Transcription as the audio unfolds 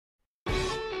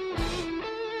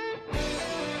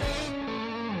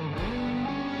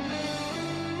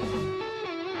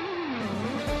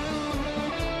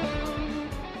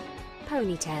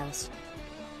Pony Tales.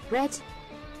 Read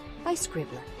by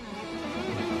Scribbler.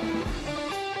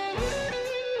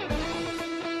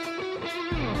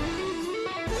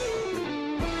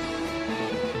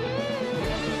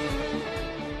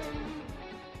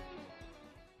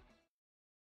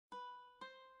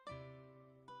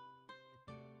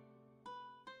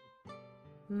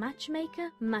 Matchmaker,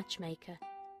 Matchmaker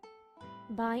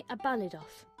by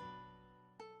Abalidoff.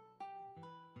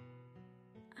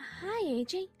 Hi,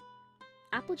 AJ.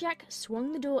 Applejack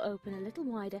swung the door open a little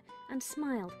wider and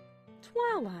smiled.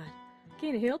 Twilight,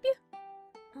 can I help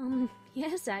you?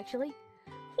 Yes, actually.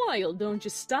 Well, don't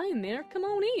just stand there, come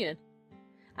on in.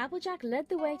 Applejack led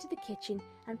the way to the kitchen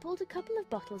and pulled a couple of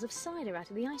bottles of cider out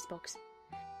of the icebox.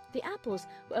 The Apples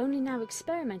were only now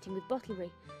experimenting with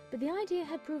bottlery, but the idea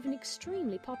had proven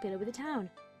extremely popular with the town.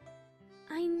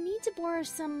 I need to borrow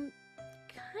some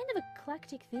kind of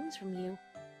eclectic things from you,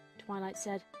 Twilight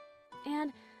said.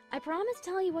 And I promise to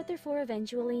tell you what they're for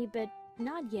eventually, but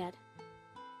not yet.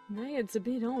 That's a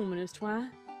bit ominous, Twi.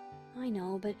 I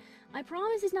know, but I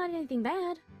promise it's not anything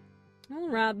bad. All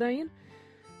right, then.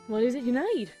 What is it you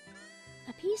need?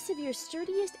 A piece of your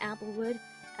sturdiest apple wood,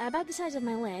 about the size of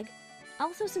my leg.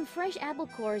 Also some fresh apple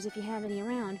cores if you have any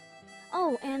around.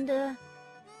 Oh, and,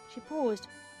 She paused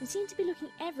and seemed to be looking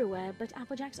everywhere but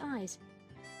Applejack's eyes.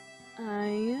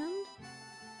 And?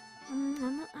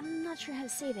 I'm not sure how to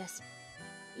say this.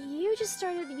 You just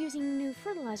started using new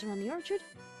fertilizer on the orchard?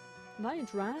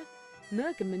 That's right.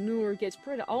 Milk and manure gets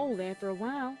pretty old after a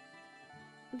while.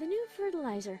 The new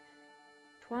fertilizer.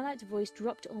 Twilight's voice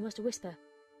dropped to almost a whisper.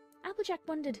 Applejack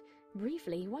wondered,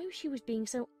 briefly, why she was being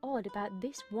so odd about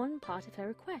this one part of her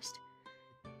request.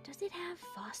 Does it have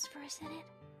phosphorus in it?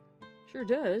 Sure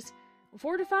does.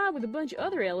 Fortified with a bunch of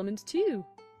other elements, too.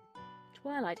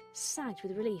 Twilight sagged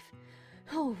with relief.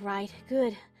 Oh, right,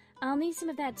 good. I'll need some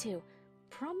of that, too.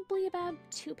 Probably about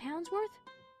 2 pounds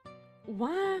worth?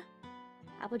 Why?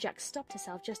 Applejack stopped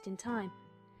herself just in time.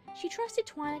 She trusted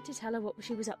Twilight to tell her what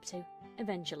she was up to,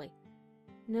 eventually.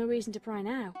 No reason to pry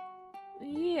now.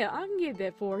 Yeah, I can get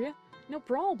that for you. No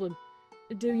problem.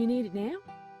 Do you need it now?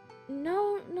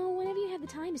 No, whenever you have the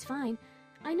time is fine.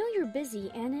 I know you're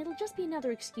busy, and it'll just be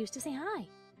another excuse to say hi.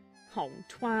 Oh,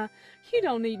 Twi, you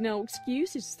don't need no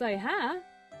excuses to say hi.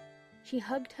 She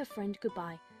hugged her friend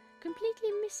goodbye,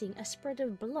 completely missing a spread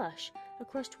of blush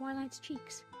across Twilight's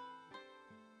cheeks.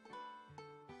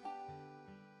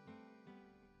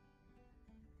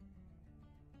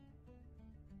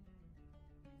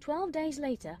 "12 days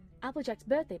later, Applejack's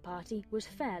birthday party was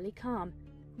fairly calm,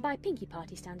 by Pinkie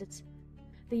Party standards.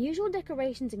 The usual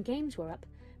decorations and games were up,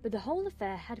 but the whole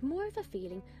affair had more of a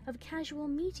feeling of a casual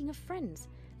meeting of friends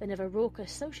than of a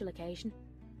raucous social occasion.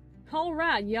 All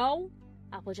right, y'all,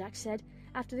 Applejack said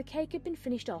after the cake had been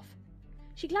finished off.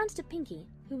 She glanced at Pinkie,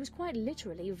 who was quite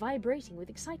literally vibrating with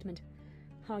excitement.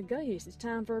 I guess it's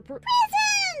time for a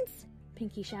Presents!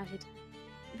 Pinkie shouted.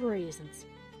 Presents.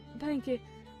 Pinkie,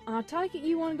 I take it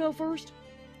you want to go first?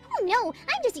 Oh no,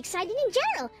 I'm just excited in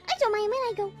general. I don't mind when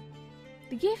I go.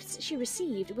 The gifts she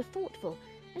received were thoughtful,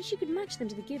 and she could match them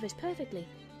to the givers perfectly.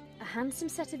 A handsome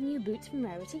set of new boots from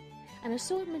Rarity, an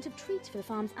assortment of treats for the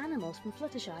farm's animals from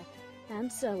Fluttershy,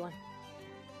 and so on.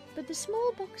 But the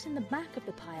small box in the back of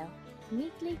the pile,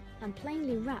 neatly and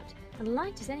plainly wrapped and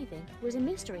light as anything, was a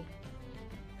mystery.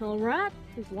 All right,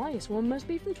 this last one must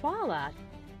be from Twilight.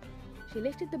 She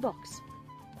lifted the box.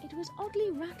 It was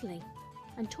oddly rattling,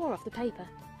 and tore off the paper.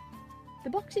 The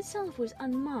box itself was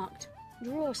unmarked,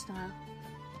 drawer style.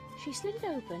 She slid it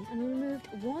open and removed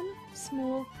one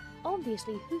small,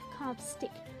 obviously hoof-carved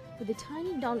stick with a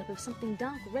tiny dollop of something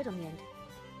dark red on the end.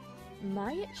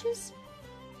 Matches?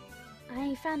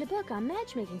 I found a book on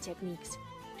matchmaking techniques,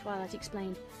 Twilight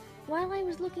explained, while I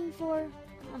was looking for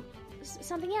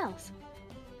something else.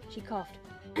 She coughed.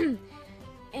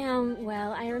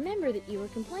 Well, I remember that you were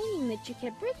complaining that you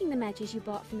kept breaking the matches you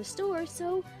bought from the store,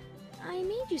 so I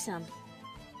made you some.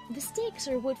 The sticks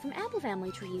are wood from apple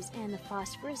family trees, and the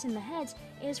phosphorus in the heads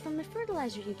is from the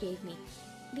fertilizer you gave me.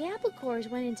 The apple cores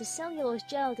went into cellulose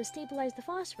gel to stabilize the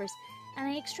phosphorus, and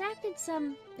I extracted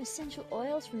some essential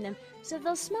oils from them so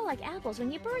they'll smell like apples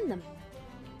when you burn them.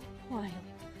 Well,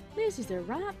 this is the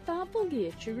right thoughtful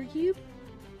gift, Sugar Cube.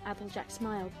 Applejack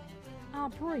smiled. I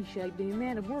appreciate the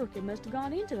amount of work it must have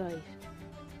gone into these.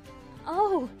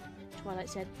 Oh, Twilight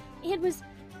said. It was...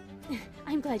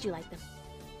 I'm glad you like them.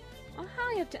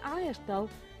 I have to ask, though,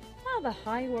 why the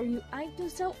hell were you acting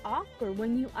so awkward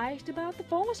when you asked about the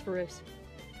phosphorus?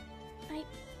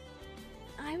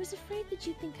 I was afraid that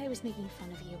you'd think I was making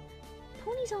fun of you.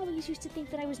 Ponies always used to think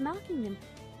that I was mocking them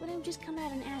when I would just come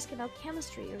out and ask about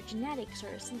chemistry or genetics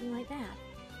or something like that.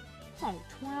 Oh,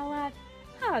 Twilight,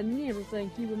 I'd never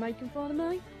think you were making fun of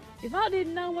me. If I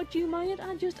didn't know what you meant,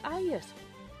 I'd just ask.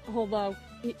 Although,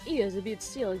 it is a bit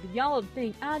silly that y'all would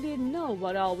think I didn't know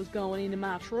what all was going into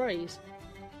my trees.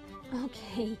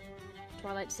 Okay,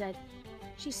 Twilight said.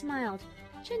 She smiled,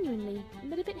 genuinely,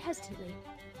 but a bit hesitantly.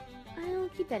 I'll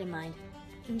keep that in mind.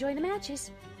 Enjoy the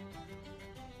matches.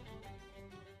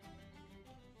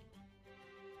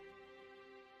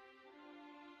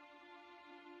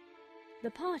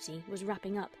 The party was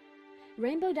wrapping up.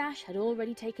 Rainbow Dash had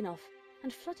already taken off,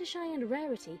 and Fluttershy and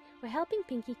Rarity were helping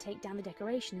Pinkie take down the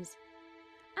decorations.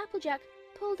 Applejack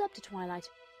pulled up to Twilight,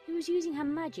 who was using her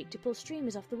magic to pull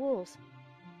streamers off the walls.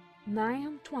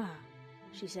 Now, Twi,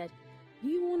 she said,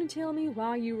 you want to tell me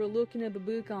why you were looking up a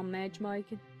book on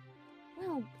matchmaking?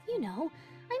 Well, you know,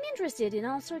 I'm interested in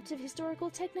all sorts of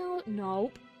historical technology.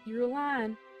 Nope, you're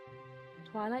lying.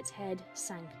 Twilight's head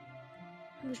sank.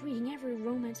 I was reading every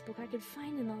romance book I could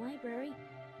find in the library,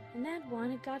 and that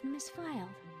one had gotten misfiled.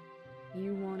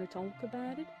 You want to talk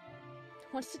about it?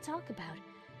 What's to talk about?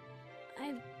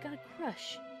 I've got a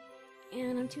crush,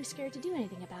 and I'm too scared to do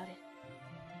anything about it.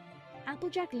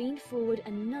 Applejack leaned forward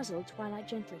and nuzzled Twilight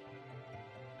gently.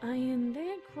 And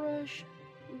that crush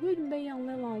wouldn't be on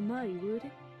little old me, would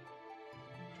it?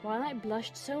 Twilight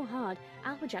blushed so hard,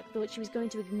 Applejack thought she was going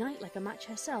to ignite like a match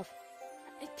herself.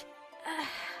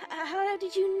 How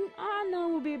did you... I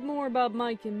know a bit more about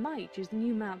making matches than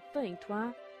you might think,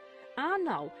 Twi. I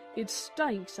know it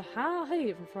stinks of high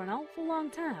heaven for an awful long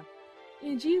time,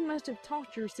 and you must have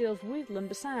taught yourself whittling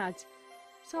besides.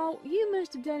 So you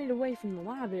must have done it away from the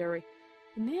library,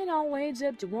 and that all adds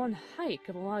up to one heck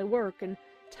of a lot of work and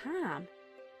time.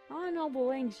 I know the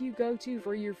lengths you go to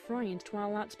for your friends,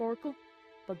 Twilight Sparkle,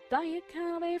 but that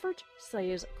kind of effort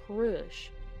says crush.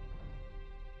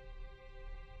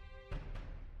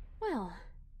 Well,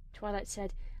 Twilight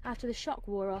said after the shock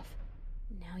wore off,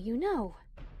 now you know.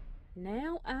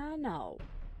 Now I know.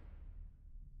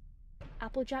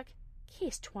 Applejack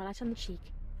kissed Twilight on the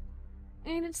cheek.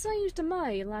 And it seems to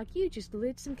me like you just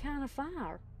lit some kind of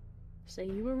fire. See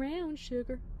you around,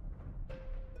 sugar.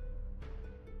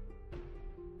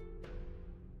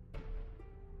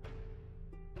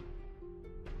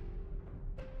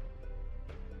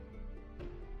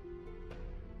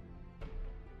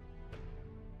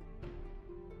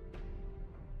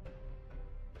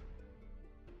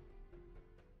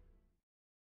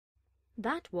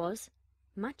 That was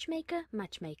Matchmaker,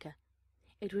 Matchmaker.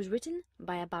 It was written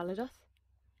by a Balladoth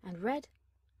and read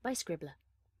by Scribbler.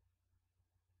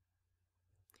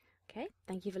 Okay,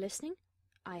 thank you for listening.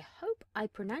 I hope I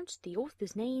pronounced the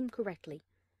author's name correctly.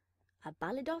 A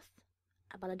Balladoth?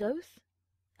 A Balladoth?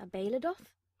 A Balladoth?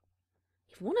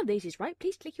 If one of these is right,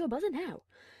 please click your buzzer now.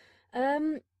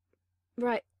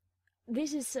 Right.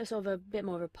 This is sort of a bit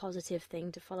more of a positive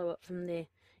thing to follow up from the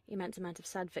immense amount of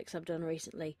sad fics I've done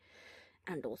recently.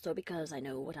 And also because I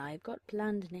know what I've got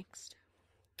planned next.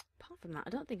 Apart from that, I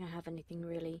don't think I have anything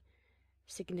really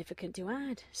significant to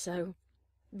add. So,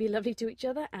 be lovely to each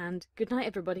other, and good night,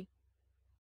 everybody.